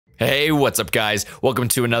Hey, what's up guys? Welcome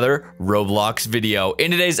to another Roblox video.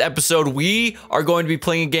 In today's episode, we are going to be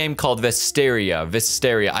playing a game called Vesteria.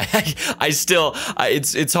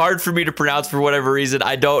 It's hard for me to pronounce for whatever reason.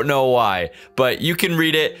 I don't know why, but you can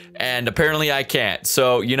read it and apparently I can't.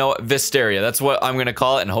 So, you know what? Vesteria, that's what I'm gonna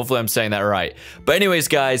call it and hopefully I'm saying that right. But anyways,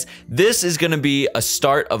 guys, this is gonna be a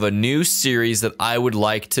start of a new series that I would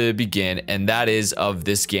like to begin, and that is of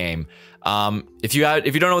this game. If you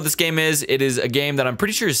don't know what this game is, it is a game that I'm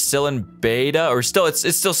pretty sure is still in beta, or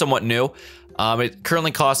it's still somewhat new. It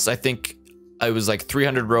currently costs, I think it was like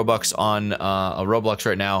 300 Robux on a Roblox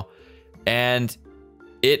right now, and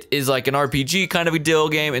it is like an RPG kind of a deal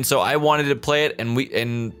game. And so I wanted to play it, and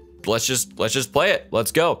let's just play it.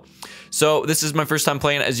 Let's go. So this is my first time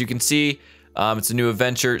playing it, as you can see. It's a new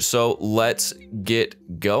adventure, so let's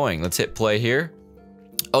get going. Let's hit play here.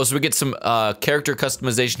 Oh, so we get some character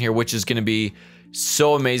customization here, which is going to be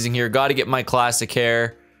so amazing here. Got to get my classic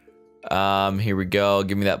hair. Here we go.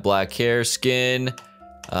 Give me that black hair skin.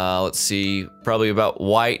 Let's see. Probably about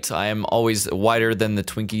white. I am always whiter than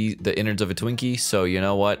the innards of a Twinkie. So you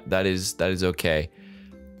know what? That is okay.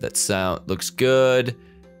 That looks good.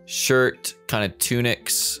 Shirt, kind of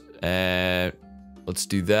tunics. Let's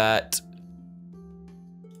do that.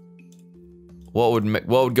 What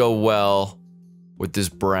would go well with this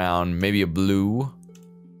brown? Maybe a blue.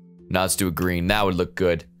 Now let's do a green. That would look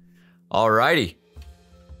good. Alrighty.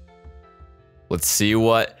 Let's see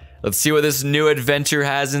what this new adventure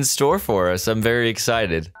has in store for us. I'm very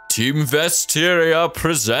excited. Team Vesteria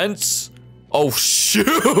presents. Oh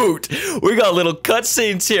shoot! We got little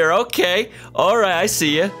cutscenes here. Okay. Alright, I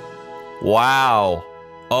see you. Wow.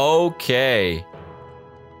 Okay.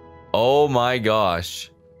 Oh my gosh.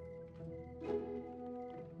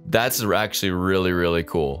 That's actually really, really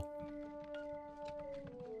cool.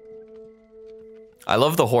 I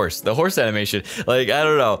love the horse animation. Like, I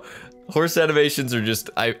don't know. Horse animations are just,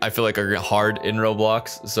 I feel like are hard in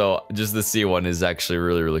Roblox. So just the C one is actually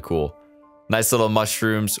really, really cool. Nice little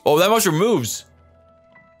mushrooms. Oh, that mushroom moves.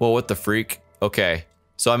 Whoa, what the freak? Okay.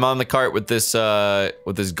 So I'm on the cart with this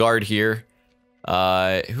guard here. Who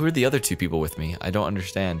are the other two people with me? I don't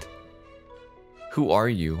understand. Who are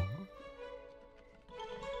you?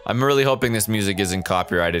 I'm really hoping this music isn't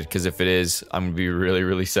copyrighted, because if it is, I'm gonna be really,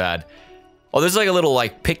 really sad. Oh, there's like a little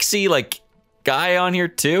like pixie like guy on here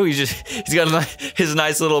too. He's got his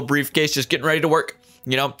nice little briefcase, just getting ready to work.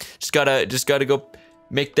 You know, just gotta go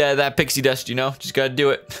make that pixie dust. You know, just gotta do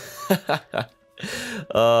it.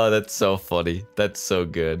 Oh, that's so funny. That's so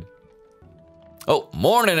good. Oh,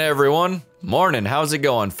 morning everyone. Morning. How's it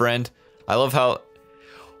going, friend? I love how.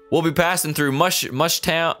 We'll be passing through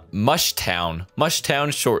Mushtown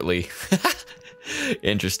shortly.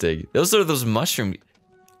 Interesting. Those are those mushrooms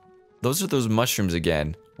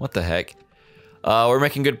again. What the heck? We're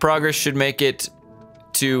making good progress. Should make it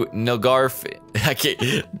to Nilgarf.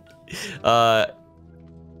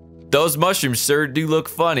 Those mushrooms sure do look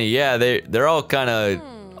funny. Yeah, they're all kind of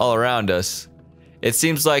all around us. It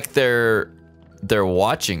seems like they're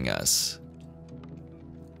watching us.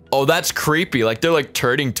 Oh, that's creepy. Like, they're like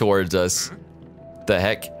turning towards us. The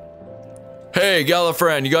heck? Hey,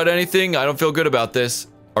 Galifran, you got anything? I don't feel good about this.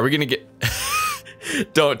 Are we gonna get...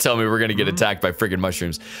 Don't tell me we're gonna get attacked by friggin'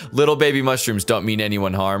 mushrooms. Little baby mushrooms don't mean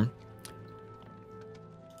anyone harm.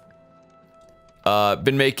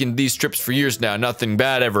 Been making these trips for years now. Nothing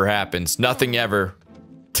bad ever happens. Nothing ever.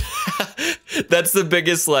 That's the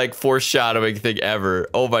biggest, like, foreshadowing thing ever.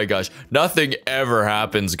 Oh my gosh. Nothing ever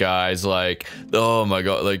happens, guys. Like, oh my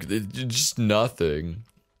god. Like, just nothing.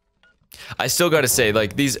 I still gotta say,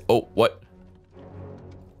 like, these... Oh, what?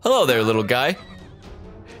 Hello there, little guy.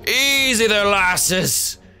 Easy there,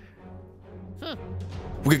 lasses.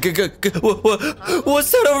 What's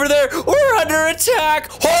that over there? We're under attack.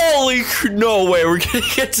 Holy, no way. We're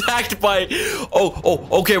getting attacked by... Oh,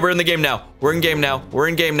 okay. We're in the game now. We're in game now. We're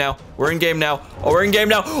in game now. We're in game now. Oh, we're in game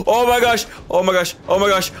now. Oh my gosh. Oh my gosh. Oh my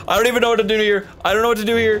gosh. I don't even know what to do here. I don't know what to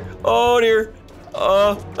do here. Oh dear.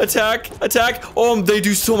 Attack. Oh, they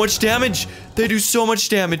do so much damage. They do so much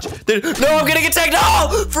damage. No, I'm getting attacked.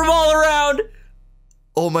 No, from all around.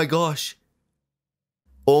 Oh my gosh.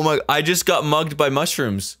 Oh my, I just got mugged by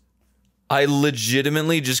mushrooms. I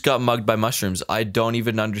legitimately just got mugged by mushrooms. I don't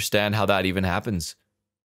even understand how that even happens.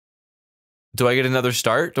 Do I get another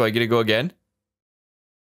start? Do I get to go again?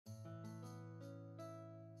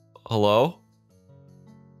 Hello?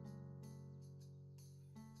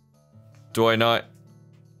 Do I not?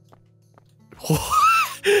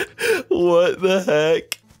 What the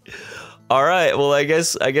heck? All right, well, I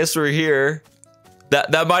guess we're here.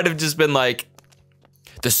 That might have just been like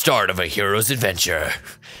the start of a hero's adventure.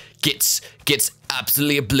 Gets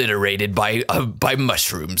absolutely obliterated by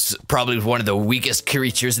mushrooms. Probably one of the weakest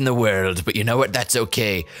creatures in the world, but you know what? That's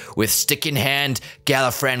okay. With stick in hand,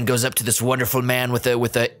 Galifran goes up to this wonderful man with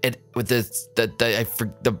the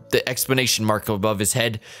exclamation mark above his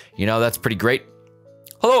head. You know, that's pretty great.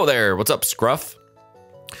 Hello there. What's up, Scruff?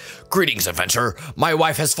 Greetings, adventurer. My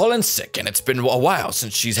wife has fallen sick, and it's been a while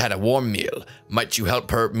since she's had a warm meal. Might you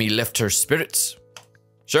help me lift her spirits?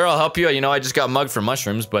 Sure, I'll help you. You know, I just got mugged for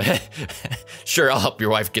mushrooms, but sure, I'll help your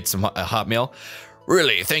wife get a hot meal.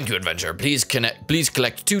 Really, thank you, adventurer. Please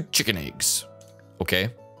collect 2 chicken eggs. Okay.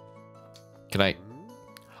 Can I?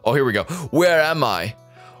 Oh, here we go. Where am I?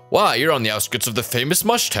 Wow, you're on the outskirts of the famous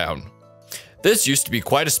Mush Town. This used to be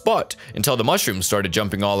quite a spot until the mushrooms started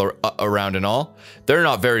jumping all around and all. They're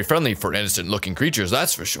not very friendly for innocent-looking creatures,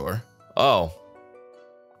 that's for sure. Oh.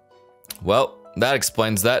 Well, that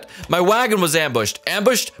explains that. My wagon was ambushed.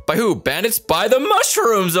 Ambushed by who? Bandits? By the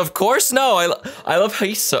mushrooms, of course. No, I love how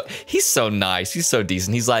he's so nice. He's so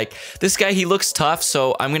decent. He's like, this guy, he looks tough,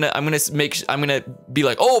 so I'm gonna be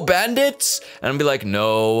like, oh, bandits, and I'm gonna be like,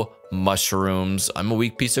 no, mushrooms. I'm a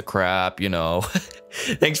weak piece of crap, you know.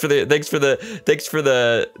 Thanks for the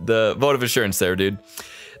vote of assurance there, dude.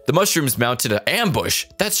 The mushrooms mounted an ambush.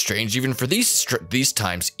 That's strange. Even for these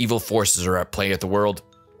times, evil forces are at play at the world.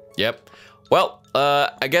 Yep. Well,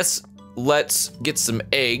 I guess let's get some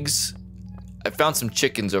eggs. I found some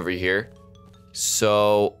chickens over here.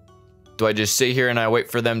 So, do I just sit here and I wait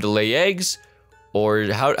for them to lay eggs, or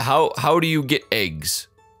how do you get eggs?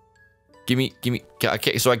 Give me.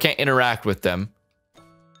 Okay, so I can't interact with them.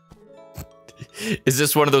 Is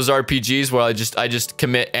this one of those RPGs where I just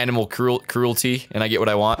commit animal cruelty and I get what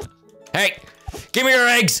I want? Hey, give me your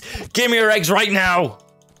eggs! Give me your eggs right now!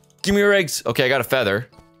 Give me your eggs. Okay, I got a feather.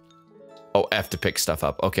 Oh, F to pick stuff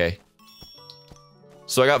up. Okay.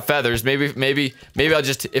 So I got feathers. Maybe I'll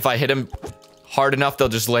just, if I hit them hard enough, they'll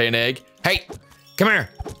just lay an egg. Hey, come here.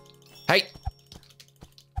 Hey.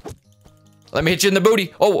 Let me hit you in the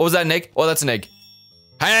booty. Oh, what was that, an egg? Oh, that's an egg.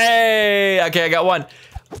 Hey, okay, I got one.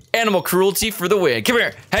 Animal cruelty for the win. Come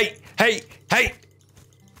here. Hey.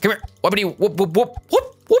 Come here. Whoopity whoop whoop whoop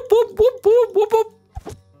whoop whoop whoop whoop whoop whoop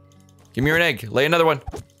whoop. Give me an egg. Lay another one.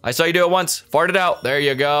 I saw you do it once. Fart it out. There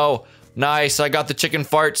you go. Nice. I got the chicken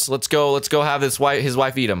farts. Let's go have his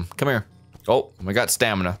wife eat them. Come here. Oh, we got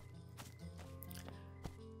stamina.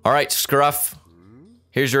 All right, Scruff.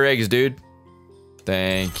 Here's your eggs, dude.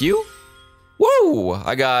 Thank you. Woo!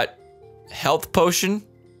 I got health potion.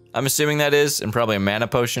 I'm assuming that is, and probably a mana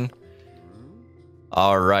potion.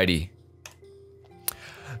 Alrighty.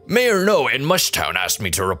 Mayor Noah in Mushtown asked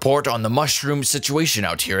me to report on the mushroom situation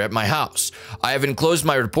out here at my house. I have enclosed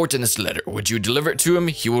my report in this letter. Would you deliver it to him?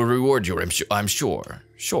 He will reward you, I'm sure.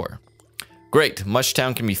 Sure. Great.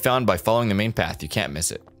 Mushtown can be found by following the main path. You can't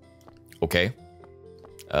miss it. Okay.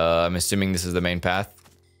 I'm assuming this is the main path.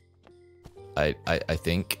 I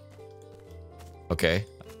think. Okay.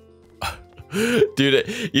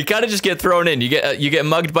 Dude, you kind of just get thrown in. You get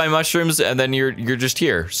mugged by mushrooms, and then you're just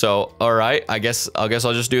here. So, all right, I guess I'll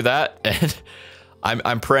just do that. And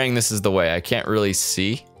I'm praying this is the way. I can't really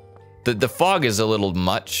see. The fog is a little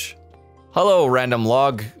much. Hello, random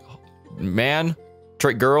log man,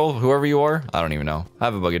 trick girl, whoever you are. I don't even know.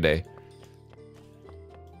 Have a buggy day.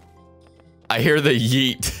 I hear the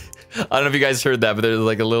yeet. I don't know if you guys heard that, but there's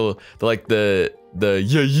like a little, like the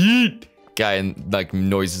yeet guy and like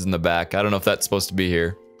noises in the back. I don't know if that's supposed to be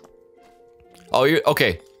here. Oh, you're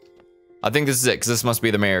okay. I think this is it, because this must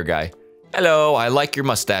be the mayor guy. Hello, I like your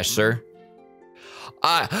mustache, sir.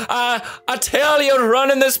 I tell you,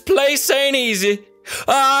 running this place ain't easy.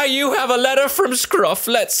 You have a letter from Scruff.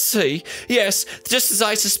 Let's see. Yes, just as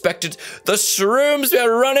I suspected. The shrooms are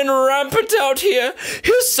running rampant out here.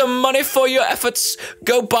 Here's some money for your efforts.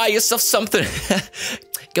 Go buy yourself something.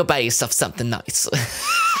 Go buy yourself something nice.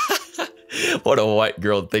 What a white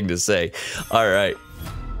girl thing to say. All right.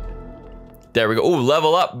 There we go. Ooh,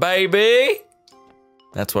 level up, baby.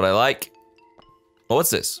 That's what I like. Oh, what's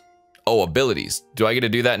this? Oh, abilities. Do I get to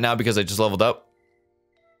do that now because I just leveled up?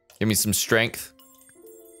 Give me some strength.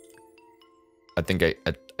 I think I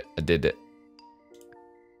did it.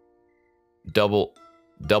 Double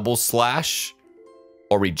slash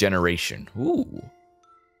or regeneration. Ooh.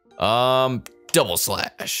 Double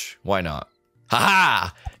slash. Why not?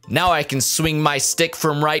 Haha! Now I can swing my stick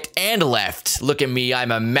from right and left. Look at me,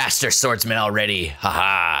 I'm a master swordsman already.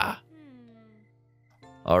 Haha.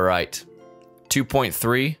 All right.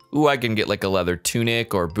 2.3. Ooh, I can get like a leather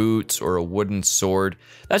tunic or boots or a wooden sword.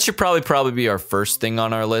 That should probably be our first thing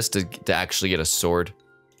on our list to actually get a sword.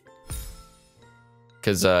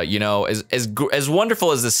 Because, you know, as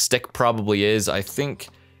wonderful as this stick probably is, I think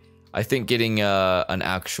I think getting an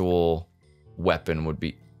actual weapon would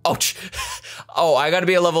be. Ouch! Oh, I gotta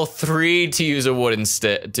be a level 3 to use a wooden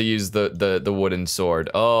stick to use the wooden sword.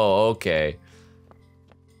 Oh, okay.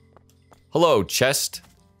 Hello, chest.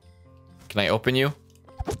 Can I open you?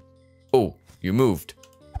 Oh, you moved.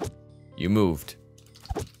 You moved.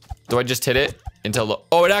 Do I just hit it until?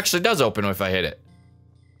 Oh, it actually does open if I hit it.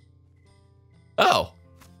 Oh.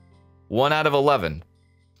 1 out of 11.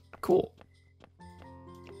 Cool.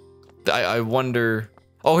 I wonder.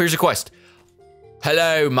 Oh, here's a quest.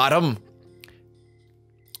 Hello, madam.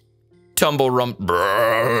 Tumble rum.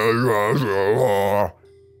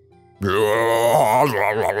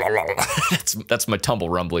 That's my tumble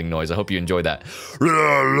rumbling noise. I hope you enjoyed that.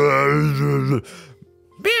 Man,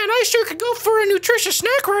 I sure could go for a nutritious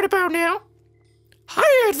snack right about now.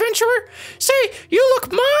 Hi, adventurer. Say, you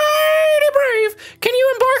look mighty brave. Can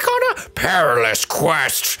you embark on a perilous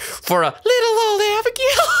quest for a little old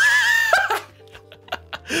Abigail?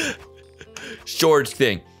 Short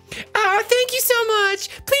thing. Thank you so much.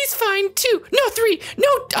 Please find 2, no 3, no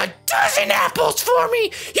a dozen apples for me.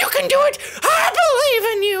 You can do it. I believe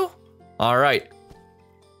in you. All right.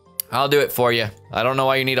 I'll do it for you. I don't know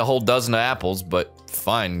why you need a whole dozen of apples, but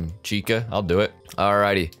fine, Chica. I'll do it.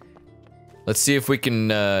 Alrighty. Let's see if we can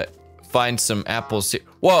find some apples here.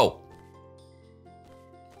 Whoa!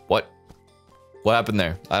 What? What happened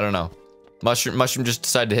there? I don't know. Mushroom just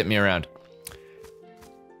decided to hit me around.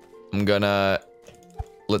 I'm gonna...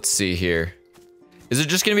 Let's see here. Is it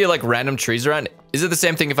just gonna be like random trees around? Is it the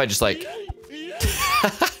same thing if I just like...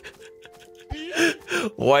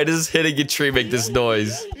 Why does hitting a tree make this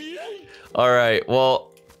noise? Alright,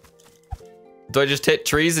 well... Do I just hit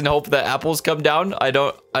trees and hope that apples come down? I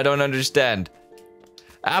don't understand.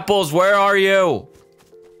 Apples, where are you?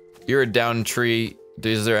 You're a down tree.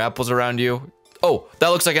 Is there apples around you? Oh, that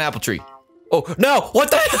looks like an apple tree. Oh, no! What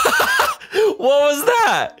the? What was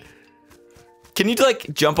that? Can you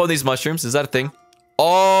like jump on these mushrooms? Is that a thing?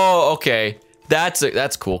 Oh, okay. That's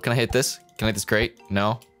cool. Can I hit this? Can I hit this crate?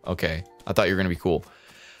 No? Okay. I thought you were gonna be cool.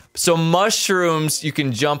 So mushrooms you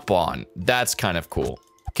can jump on. That's kind of cool.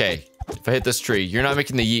 Okay. If I hit this tree, you're not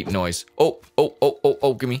making the yeet noise. Oh,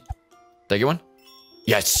 give me. Did I get one?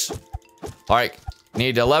 Yes. All right,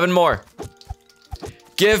 need 11 more.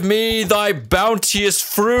 Give me thy bounteous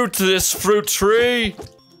fruit, this fruit tree.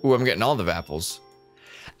 Ooh, I'm getting all the apples.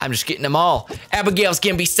 I'm just getting them all. Abigail's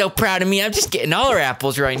gonna be so proud of me. I'm just getting all her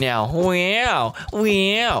apples right now. Wow,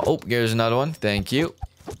 wow. Oh, here's another one. Thank you.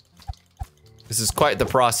 This is quite the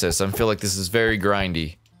process. I feel like this is very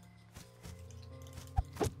grindy.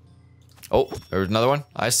 Oh, there's another one.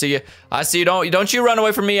 I see you. I see you. Don't you run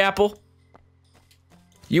away from me, Apple.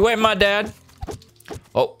 You ain't my dad.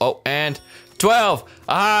 Oh, and 12.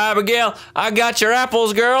 Abigail, I got your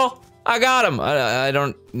apples, girl. I got them. I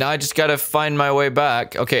don't. Now I just gotta find my way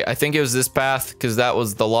back. Okay, I think it was this path because that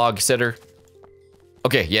was the log sitter.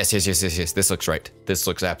 Okay, yes. This looks right. This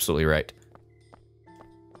looks absolutely right.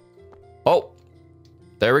 Oh,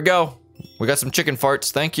 there we go. We got some chicken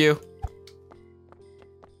farts. Thank you.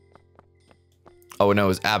 Oh no, it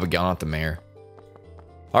was Abigail, not the mayor.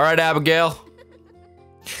 All right, Abigail.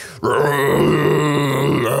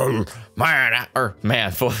 Man,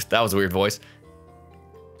 that was a weird voice.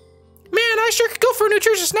 Man, I sure could go for a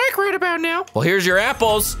nutritious snack right about now. Well, here's your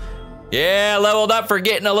apples. Yeah, leveled up for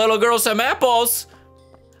getting a little girl some apples.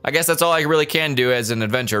 I guess that's all I really can do as an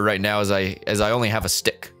adventurer right now, as I only have a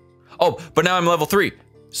stick. Oh, but now I'm level 3,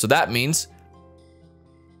 so that means.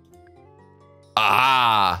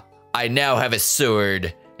 I now have a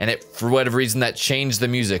sword, and it, for whatever reason, that changed the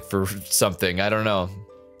music for something. I don't know.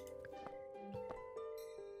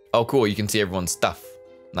 Oh, cool. You can see everyone's stuff.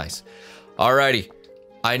 Nice. Alrighty.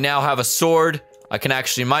 I now have a sword. I can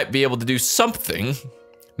actually might be able to do something.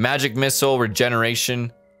 Magic missile,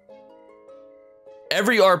 regeneration.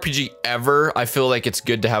 Every RPG ever, I feel like it's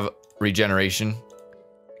good to have regeneration.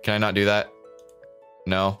 Can I not do that?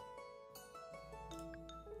 No.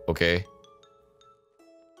 Okay.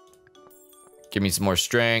 Give me some more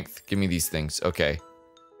strength. Give me these things. Okay.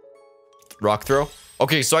 Rock throw?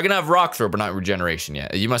 Okay, so I can have rock throw, but not regeneration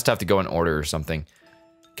yet. You must have to go in order or something.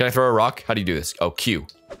 Can I throw a rock? How do you do this? Oh, Q.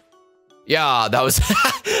 Yeah, that was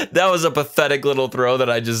that was a pathetic little throw that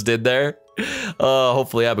I just did there.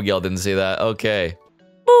 Hopefully Abigail didn't see that. Okay.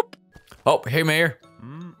 Boop. Oh, hey, Mayor.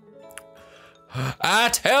 I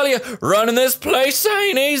tell you, running this place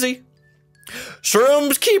ain't easy.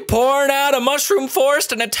 Shrooms keep pouring out of mushroom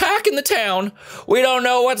forest and attacking the town. We don't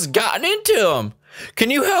know what's gotten into them.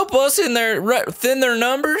 Can you help us in thin their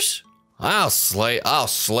numbers? I'll slay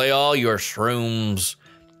all your shrooms.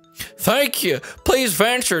 Thank you. Please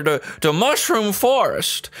venture to Mushroom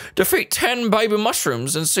Forest. Defeat 10 baby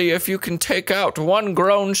mushrooms and see if you can take out one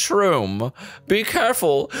grown shroom. Be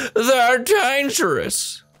careful. They're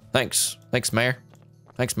dangerous. Thanks. Thanks, Mayor.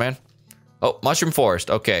 Thanks, man. Oh, Mushroom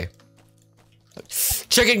Forest. Okay.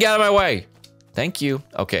 Chicken, get out of my way. Thank you.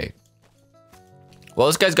 Okay. Well,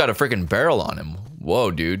 this guy's got a freaking barrel on him.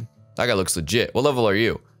 Whoa, dude. That guy looks legit. What level are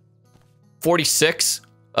you? 46?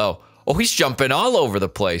 Oh. Oh, he's jumping all over the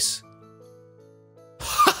place.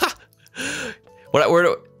 I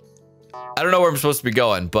don't know where I'm supposed to be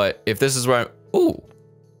going, but if this is where I'm... Ooh.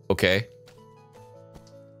 Okay.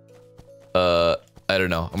 I don't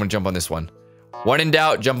know. I'm gonna jump on this one. When in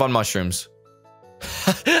doubt, jump on mushrooms.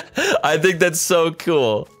 I think that's so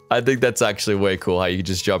cool. I think that's actually way cool how you can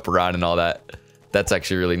just jump around and all that. That's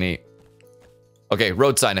actually really neat. Okay,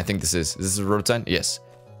 road sign, I think this is. Is this a road sign? Yes.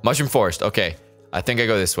 Mushroom Forest. Okay. I think I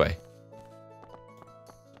go this way.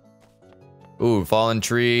 Ooh, fallen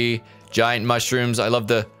tree, giant mushrooms. I love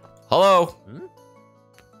the... Hello?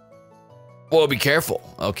 Whoa, be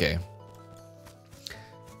careful. Okay.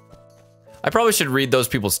 I probably should read those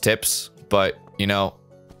people's tips, but, you know,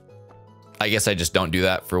 I guess I just don't do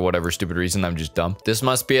that for whatever stupid reason. I'm just dumb. This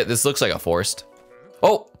must be it. This looks like a forest.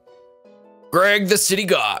 Oh! Greg, the city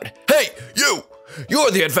guard. Hey, you!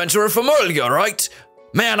 You're the adventurer from earlier, right?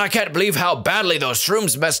 Man, I can't believe how badly those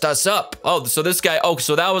shrooms messed us up. Oh, so this guy, oh,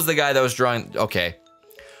 so that was the guy that was drawing, okay.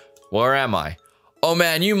 Where am I? Oh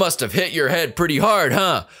man, you must have hit your head pretty hard,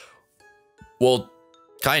 huh? Well,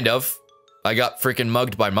 kind of. I got freaking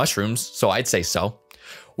mugged by mushrooms, so I'd say so.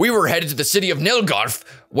 We were headed to the city of Nilgarf,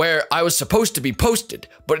 where I was supposed to be posted,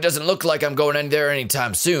 but it doesn't look like I'm going in there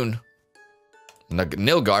anytime soon.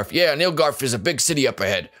 Nilgarf? Yeah, Nilgarf is a big city up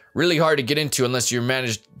ahead. Really hard to get into unless you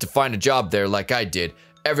managed to find a job there like I did.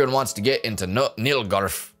 Everyone wants to get into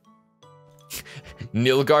Nilgarf.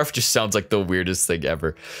 Nilgarf just sounds like the weirdest thing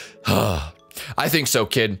ever. I think so,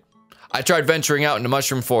 kid. I tried venturing out into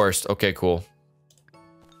Mushroom Forest. Okay, cool.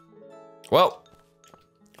 Well,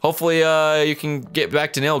 hopefully you can get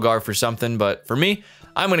back to Nilgarf or something, but for me,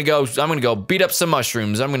 I'm gonna go beat up some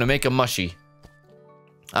mushrooms. I'm gonna make a mushy.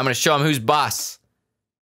 I'm gonna show him who's boss.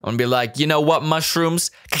 I'm gonna be like, you know what, mushrooms?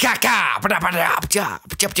 What's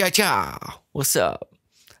up?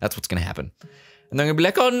 That's what's gonna happen. And they're gonna be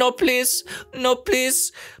like, oh, no, please. No,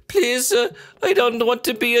 please. Please, I don't want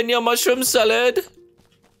to be in your mushroom salad.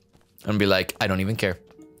 I'm gonna be like, I don't even care.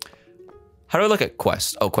 How do I look at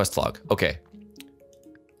quest? Oh, quest log. Okay.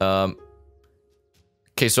 Okay,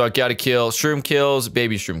 so I gotta kill shroom kills,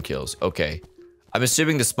 baby shroom kills. Okay. I'm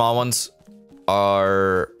assuming the small ones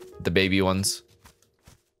are the baby ones.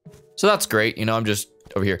 So that's great. You know, I'm just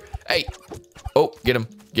over here. Hey. Oh, get him.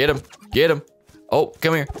 Get him. Get him. Oh,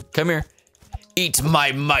 come here. Come here. Eat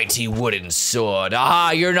my mighty wooden sword. Aha,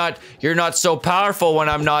 you're not so powerful when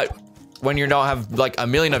you don't have like a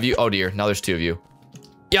million of you. Oh dear, now there's 2 of you.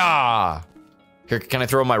 Yeah. Here, can I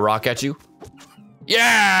throw my rock at you?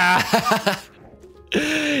 Yeah.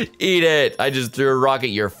 Eat it. I just threw a rock at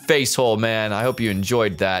your face hole, man. I hope you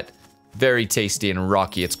enjoyed that. Very tasty and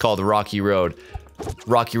rocky. It's called Rocky Road.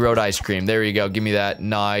 Rocky Road ice cream. There you go. Give me that.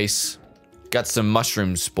 Nice. Got some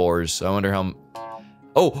mushroom spores. I wonder how...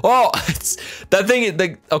 Oh, that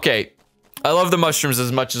thing, okay. I love the mushrooms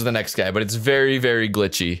as much as the next guy, but it's very, very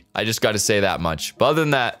glitchy. I just got to say that much. But other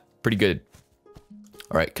than that, pretty good.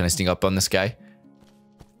 All right, can I sneak up on this guy?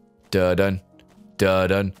 Dun-dun.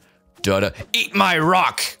 Dun-dun. Dun-dun. Eat my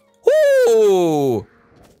rock! Woo!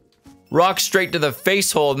 Rock straight to the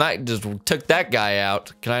face hole, and that just took that guy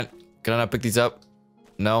out. Can I not pick these up?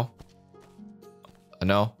 No?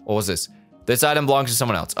 No? What was this? This item belongs to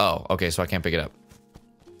someone else. Oh, okay, so I can't pick it up.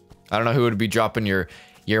 I don't know who would be dropping your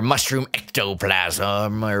mushroom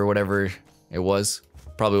ectoplasm or whatever it was.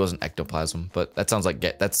 Probably wasn't ectoplasm, but that sounds like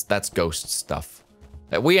that's ghost stuff.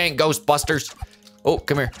 We ain't Ghostbusters. Oh,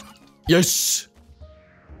 come here. Yes.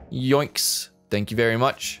 Yoinks. Thank you very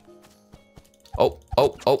much. Oh.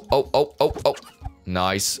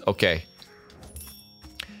 Nice. Okay.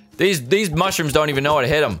 These mushrooms don't even know how to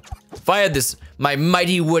hit them. If I had my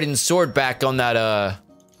mighty wooden sword back on that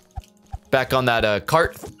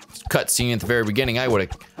cart cutscene at the very beginning, I would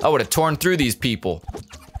have torn through these people.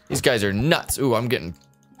 These guys are nuts. Ooh,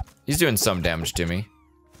 he's doing some damage to me.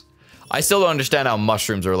 I still don't understand how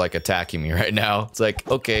mushrooms are like attacking me right now. It's like,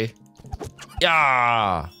 okay.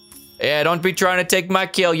 Yeah. Yeah, don't be trying to take my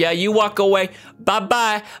kill. Yeah, you walk away.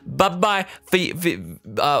 Bye-bye. Bye-bye.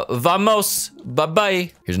 Vamos.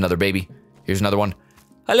 Bye-bye. Here's another baby. Here's another one.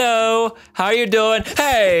 Hello. How are you doing?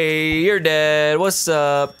 Hey, you're dead. What's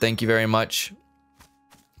up? Thank you very much.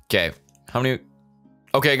 Okay. How many?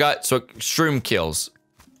 Okay, I got shroom kills.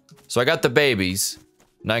 So I got the babies.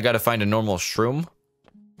 Now I gotta find a normal shroom.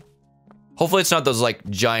 Hopefully it's not those like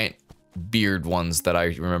giant beard ones that I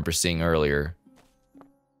remember seeing earlier.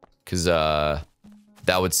 Cause that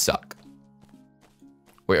would suck.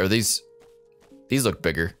 Wait, are these look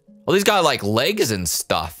bigger. Well, these got like legs and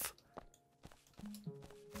stuff.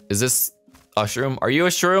 Is this a shroom? Are you a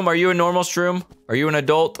shroom? Are you a normal shroom? Are you an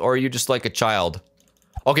adult or are you just like a child?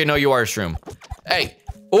 Okay, no, you are a shroom. Hey,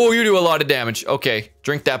 oh, you do a lot of damage. Okay,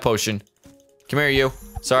 drink that potion. Come here, you.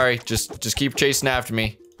 Sorry, just keep chasing after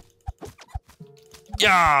me.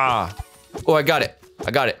 Yeah. Oh, I got it.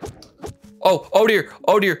 I got it. Oh dear.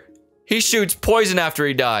 Oh dear. He shoots poison after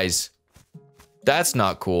he dies. That's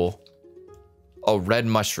not cool. Oh, red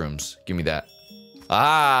mushrooms. Give me that.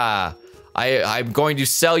 Ah, I'm going to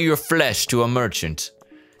sell your flesh to a merchant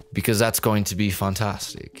because that's going to be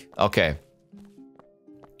fantastic. Okay.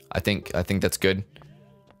 I think that's good.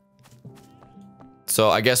 So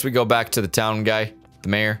I guess we go back to the town guy, the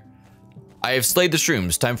mayor. I have slayed the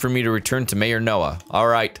shrooms. Time for me to return to Mayor Noah. All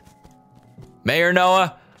right. Mayor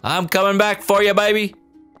Noah, I'm coming back for you, baby.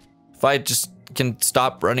 If I just can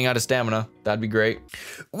stop running out of stamina, that'd be great.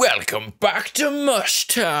 Welcome back to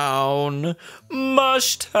Mushtown.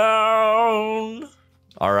 Mushtown.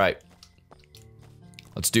 All right.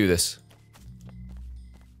 Let's do this.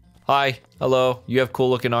 Hi. Hello. You have cool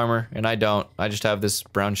looking armor and I don't. I just have this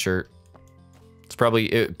brown shirt. It's probably,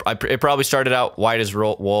 it probably started out white as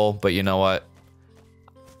wool, but you know what?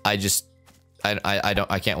 I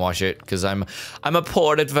can't wash it because I'm a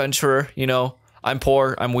poor adventurer, you know. I'm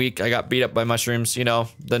poor, I'm weak, I got beat up by mushrooms, you know,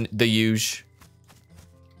 the huge.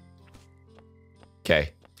 Okay.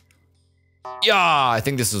 Yeah, I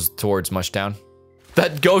think this is towards Mushtown.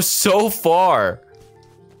 That goes so far.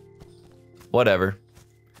 Whatever.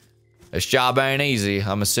 This job ain't easy.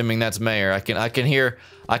 I'm assuming that's Mayor. I can hear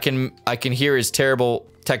his terrible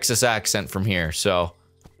Texas accent from here, so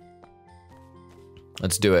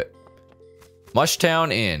let's do it.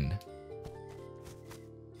 Mushtown Inn.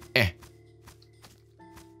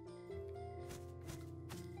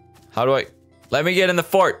 How do I... Let me get in the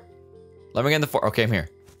fort. Let me get in the fort. Okay, I'm here.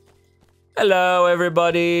 Hello,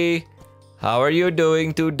 everybody. How are you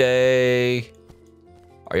doing today?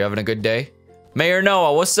 Are you having a good day? Mayor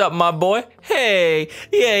Noah, what's up, my boy? Hey,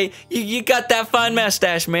 yay, you got that fine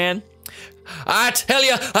mustache, man. I tell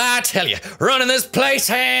you, running this place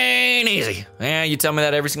ain't easy. Yeah, you tell me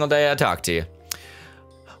that every single day I talk to you.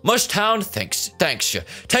 Mushtown thanks you.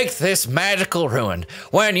 Take this magical ruin.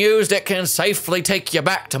 When used, it can safely take you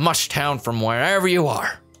back to Mushtown from wherever you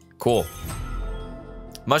are. Cool.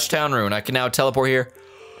 Mushtown ruin. I can now teleport here.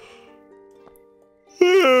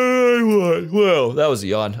 Well, that was a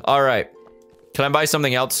yawn. All right. Can I buy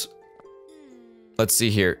something else? Let's see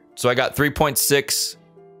here. So I got 3.6.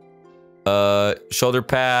 Shoulder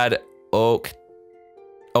pad. Oak.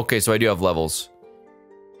 Okay, so I do have levels.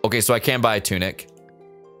 Okay, so I can buy a tunic.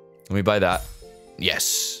 Let me buy that.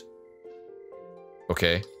 Yes.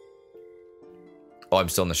 Okay. Oh, I'm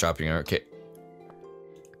still in the shopping area. Okay.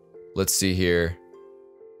 Let's see here.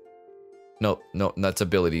 No, that's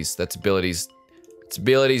abilities. That's abilities. It's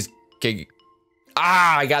abilities. Okay.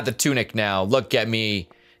 Ah, I got the tunic now. Look at me.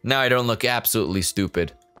 Now I don't look absolutely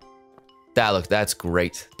stupid. That's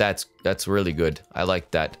great. That's really good. I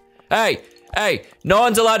like that. Hey, no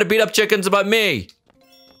one's allowed to beat up chickens but me.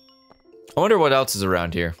 I wonder what else is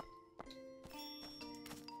around here.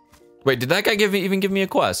 Wait, did that guy even give me a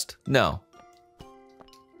quest? No.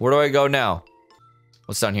 Where do I go now?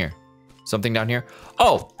 What's down here? Something down here?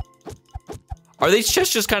 Oh! Are these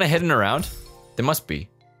chests just kind of hidden around? They must be.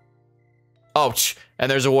 Oh, and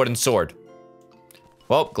there's a wooden sword.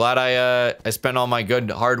 Well, glad I spent all my good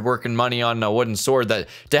hard-working money on a wooden sword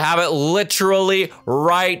to have it literally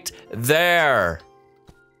right there.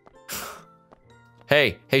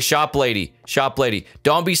 Hey, shop lady,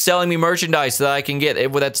 don't be selling me merchandise that I can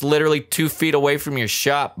get that's literally 2 feet away from your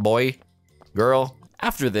shop, boy, girl.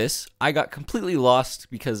 After this, I got completely lost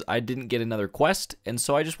because I didn't get another quest, and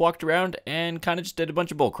so I just walked around and kind of just did a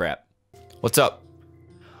bunch of bullcrap. What's up?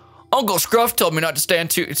 Uncle Scruff told me not to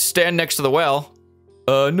stand next to the well.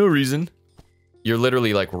 No reason. You're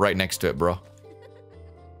literally like right next to it, bro.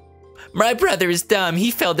 My brother is dumb.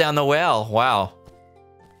 He fell down the well. Wow.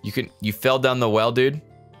 You fell down the well, dude?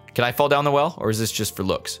 Can I fall down the well, or is this just for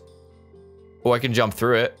looks? Oh, I can jump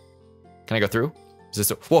through it. Can I go through? Is this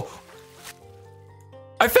whoa.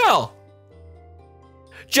 I fell!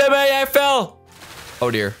 Jimmy, I fell! Oh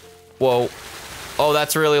dear. Whoa. Oh,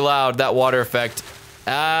 that's really loud, that water effect.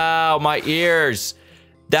 Ow, my ears.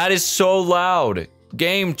 That is so loud.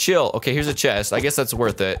 Game, chill. Okay, here's a chest. I guess that's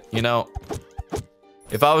worth it, you know?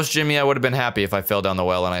 If I was Jimmy, I would have been happy if I fell down the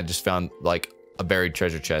well and I just found, like, a buried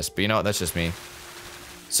treasure chest. But you know what? That's just me.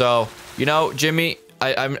 So, you know, Jimmy,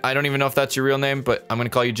 I don't even know if that's your real name, but I'm gonna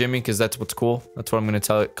call you Jimmy because that's what's cool. That's what I'm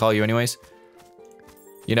gonna call you anyways.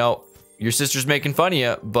 You know, your sister's making fun of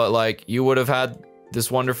you, but like you would have had this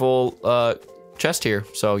wonderful chest here.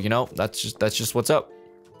 So, you know, that's just what's up.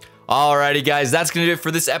 Alrighty guys, that's gonna do it for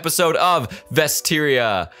this episode of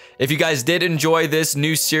Vesteria. If you guys did enjoy this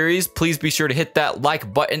new series, please be sure to hit that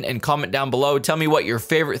like button and comment down below. Tell me what your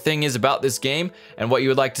favorite thing is about this game and what you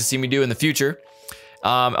would like to see me do in the future.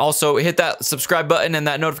 Also, hit that subscribe button and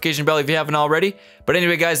that notification bell if you haven't already. But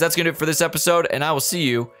anyway, guys, that's gonna do it for this episode, and I will see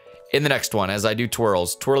you in the next one as I do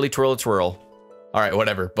twirls. Twirly, twirl, twirl. All right,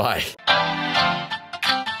 whatever. Bye.